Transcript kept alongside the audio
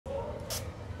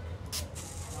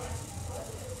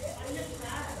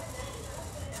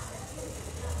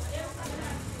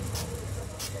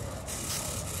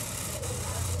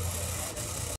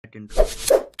get into it.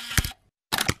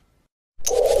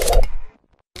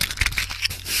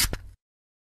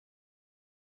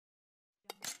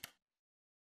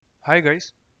 Hi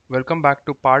guys, welcome back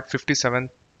to part 57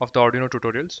 of the Arduino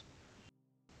tutorials.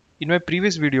 In my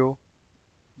previous video,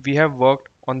 we have worked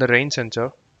on the rain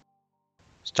sensor,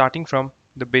 starting from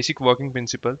the basic working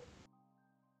principle,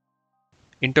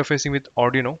 interfacing with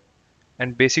Arduino,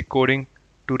 and basic coding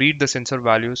to read the sensor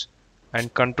values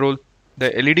and control the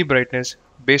LED brightness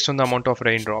based on the amount of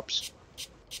raindrops.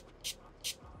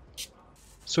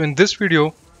 So in this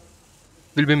video,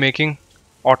 we'll be making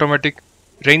automatic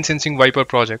rain sensing wiper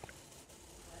project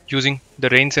using the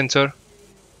rain sensor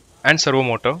and servo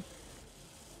motor.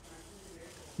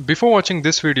 Before watching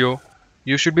this video,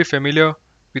 you should be familiar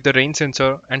with the rain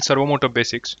sensor and servo motor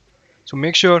basics. So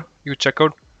make sure you check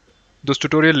out those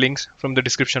tutorial links from the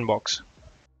description box.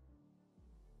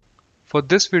 For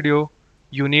this video,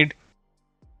 you need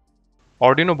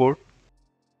Arduino board,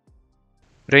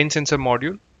 rain sensor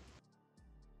module,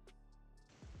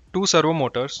 two servo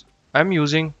motors. I'm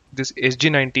using this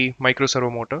SG90 micro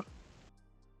servo motor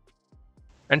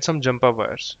and some jumper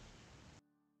wires.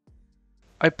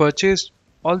 I purchased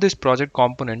all these project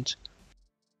components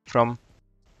from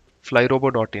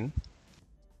flyrobo.in.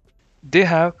 They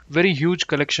have very huge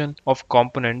collection of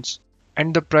components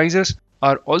and the prices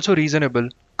are also reasonable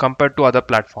compared to other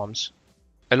platforms.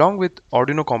 Along with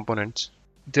Arduino components,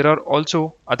 there are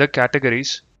also other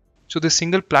categories. So the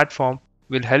single platform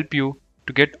will help you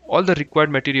to get all the required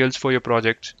materials for your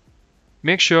projects.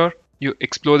 Make sure you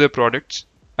explore their products.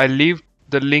 I'll leave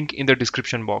the link in the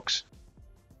description box.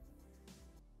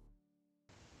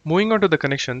 Moving on to the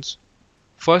connections,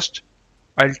 first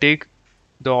I'll take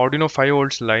the Arduino 5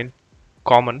 volts line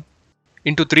common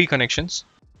into 3 connections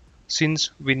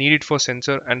since we need it for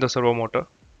sensor and the servo motor.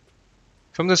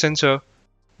 From the sensor,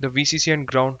 the VCC and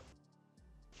ground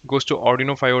goes to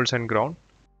Arduino 5 volts and ground.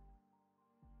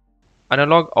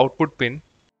 Analog output pin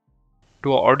to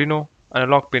Arduino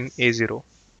analog pin A0.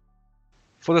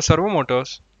 For the servo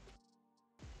motors,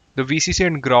 the VCC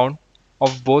and ground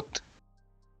of both,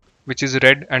 which is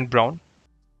red and brown,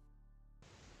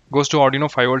 goes to Arduino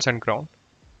 5 volts and ground.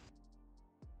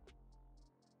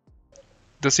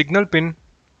 The signal pin,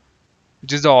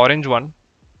 which is the orange one,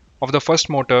 of the first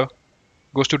motor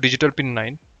goes to digital pin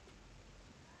 9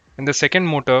 and the second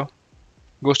motor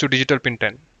goes to digital pin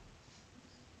 10.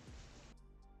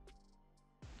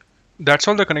 That's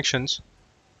all the connections.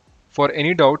 For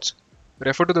any doubts,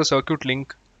 refer to the circuit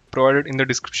link provided in the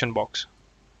description box.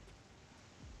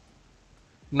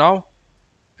 Now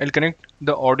I'll connect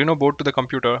the Arduino board to the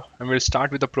computer and we'll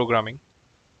start with the programming.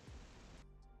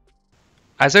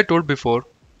 As I told before,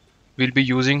 we'll be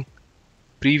using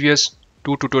previous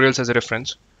 2 tutorials as a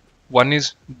reference. One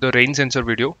is the rain sensor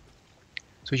video.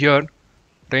 So here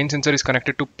rain sensor is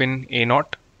connected to pin A0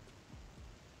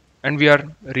 and we are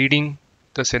reading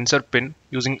the sensor pin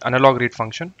using analog read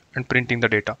function and printing the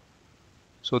data.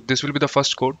 So this will be the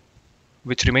first code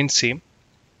which remains same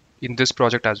in this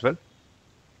project as well.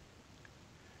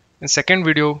 The second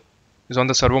video is on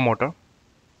the servo motor.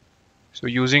 So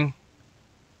using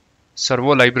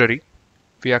servo library,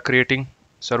 we are creating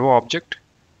servo object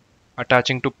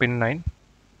attaching to pin 9.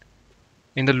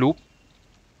 In the loop,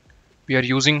 we are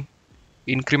using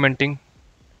incrementing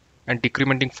and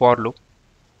decrementing for loop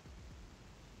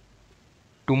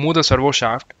to move the servo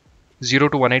shaft 0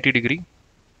 to 180 degree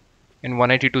and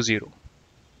 180 to 0.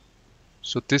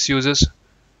 So this uses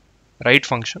write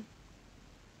function.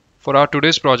 For our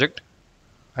today's project,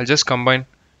 I'll just combine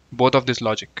both of this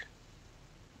logic.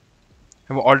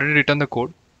 I've already written the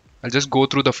code. I'll just go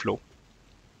through the flow.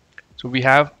 So we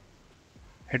have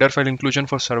header file inclusion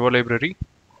for servo library,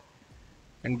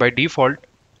 and by default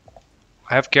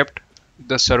I have kept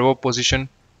the servo position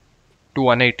to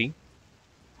 180.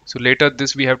 So later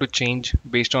this we have to change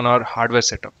based on our hardware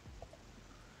setup.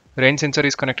 Rain sensor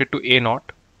is connected to A0.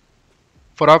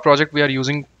 For our project we are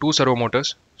using 2 servo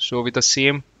motors. So with the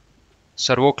same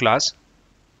servo class,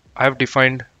 I have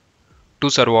defined 2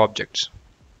 servo objects.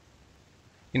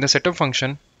 In the setup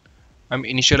function, I'm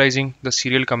initializing the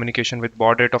serial communication with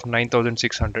baud rate of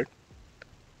 9600.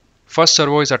 First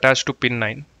servo is attached to pin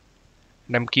 9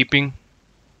 and I'm keeping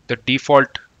the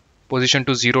default position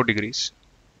to 0 degrees.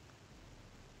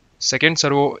 Second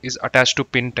servo is attached to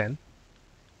pin 10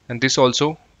 and this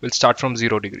also will start from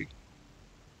 0 degree.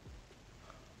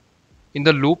 In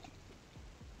the loop,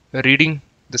 we're reading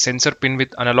the sensor pin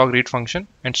with analog read function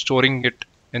and storing it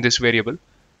in this variable.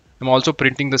 I'm also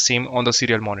printing the same on the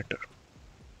serial monitor.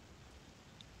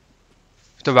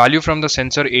 If the value from the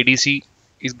sensor ADC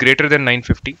is greater than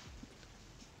 950,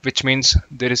 which means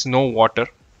there is no water,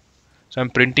 So I'm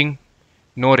printing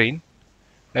no rain.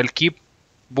 I'll keep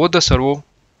both the servo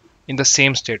in the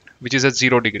same state, which is at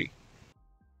 0 degree.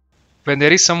 When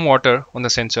there is some water on the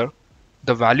sensor,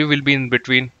 the value will be in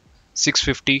between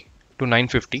 650 to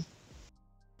 950.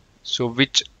 So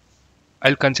which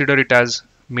I'll consider it as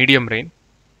medium rain.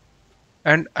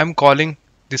 And I'm calling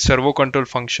the servo control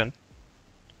function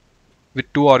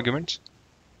with two arguments.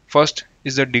 First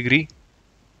is the degree,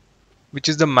 which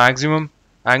is the maximum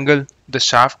angle the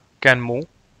shaft can move.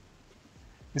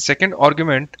 The second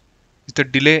argument is the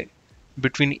delay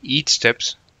between each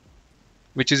steps,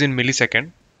 which is in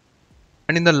millisecond.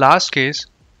 And in the last case,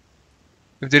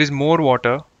 if there is more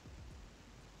water,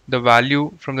 the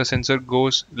value from the sensor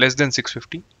goes less than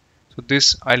 650. So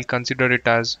this I'll consider it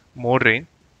as more rain.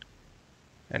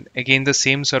 And again the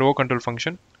same servo control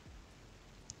function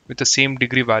with the same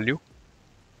degree value,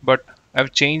 but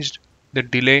I've changed the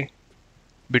delay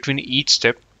between each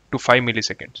step to 5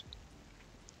 milliseconds.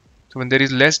 So when there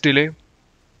is less delay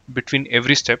between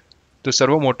every step, the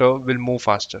servo motor will move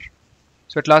faster.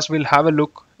 So at last we'll have a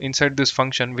look inside this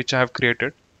function which I have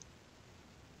created.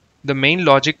 The main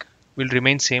logic will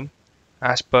remain same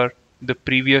as per the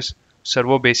previous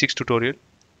servo basics tutorial.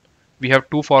 We have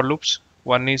two for loops.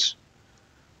 One is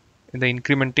in the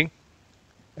incrementing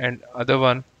and other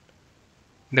one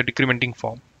in the decrementing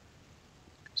form.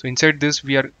 So inside this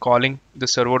we are calling the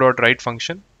servo.write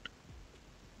function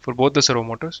for both the servo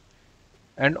motors,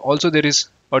 and also there is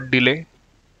a delay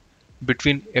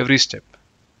between every step.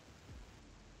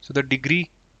 So the degree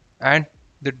and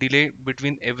the delay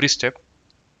between every step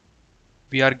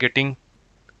we are getting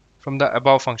from the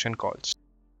above function calls.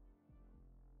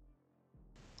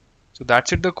 So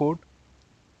that's it, the code.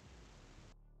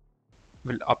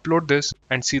 We'll upload this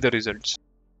and see the results.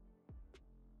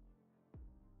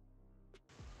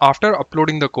 After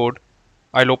uploading the code,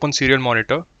 I'll open serial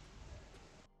monitor.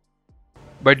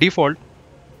 By default,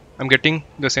 I'm getting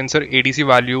the sensor ADC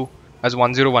value as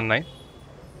 1019,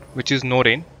 which is no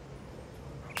rain.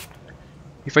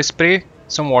 If I spray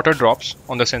some water drops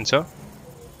on the sensor,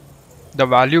 the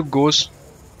value goes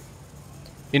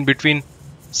in between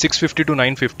 650 to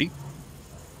 950,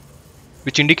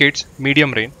 which indicates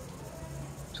medium rain.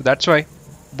 So that's why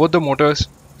both the motors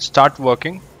start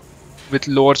working with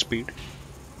lower speed.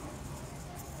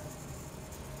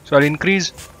 So I'll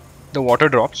increase the water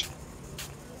drops.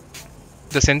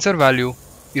 The sensor value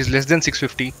is less than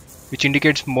 650, which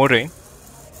indicates more rain.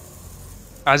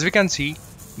 As we can see,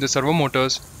 the servo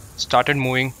motors started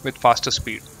moving with faster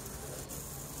speed.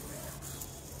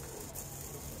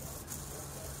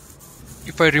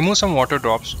 If I remove some water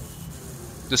drops,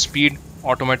 the speed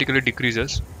automatically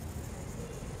decreases.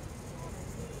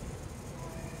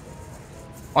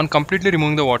 On completely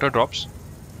removing the water drops,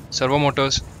 servo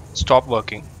motors stop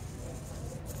working.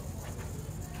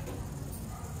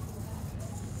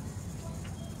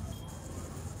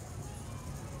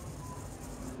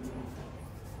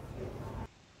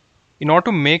 In order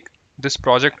to make this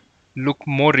project look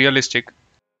more realistic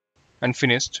and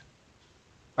finished,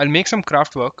 I'll make some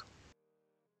craft work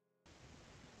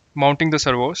mounting the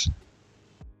servos.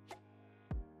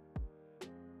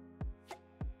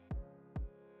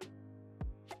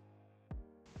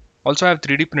 Also, I have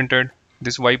 3D printed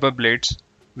these wiper blades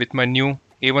with my new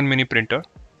A1 mini printer.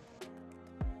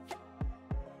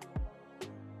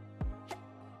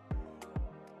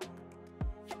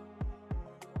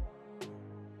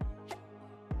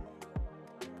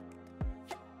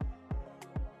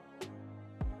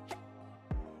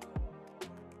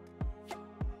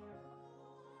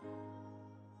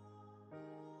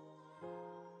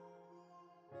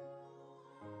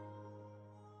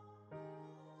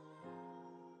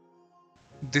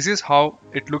 This is how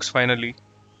it looks finally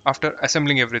after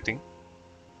assembling everything.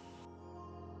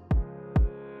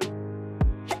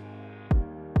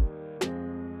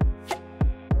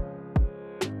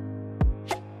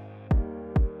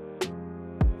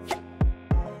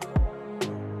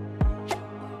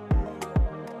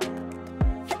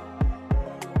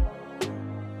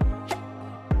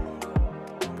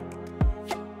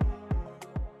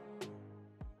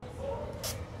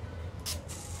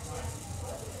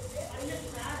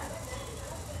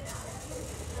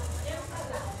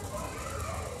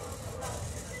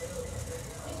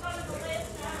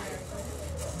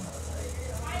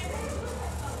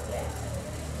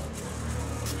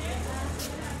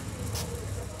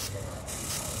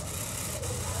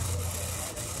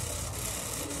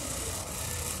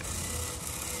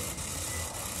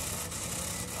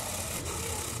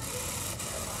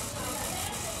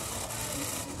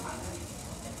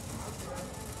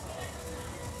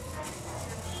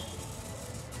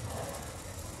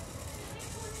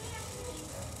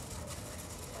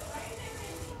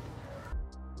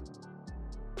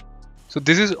 So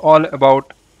this is all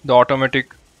about the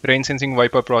automatic rain sensing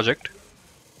wiper project.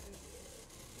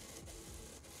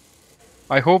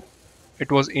 I hope it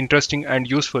was interesting and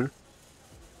useful.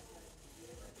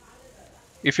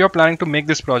 If you are planning to make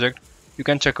this project, you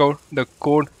can check out the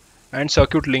code and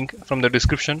circuit link from the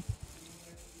description.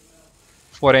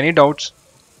 For any doubts,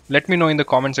 let me know in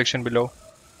the comment section below.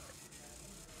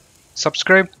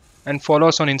 Subscribe and follow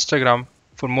us on Instagram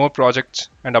for more projects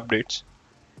and updates.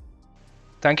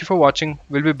 Thank you for watching.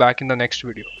 We'll be back in the next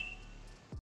video.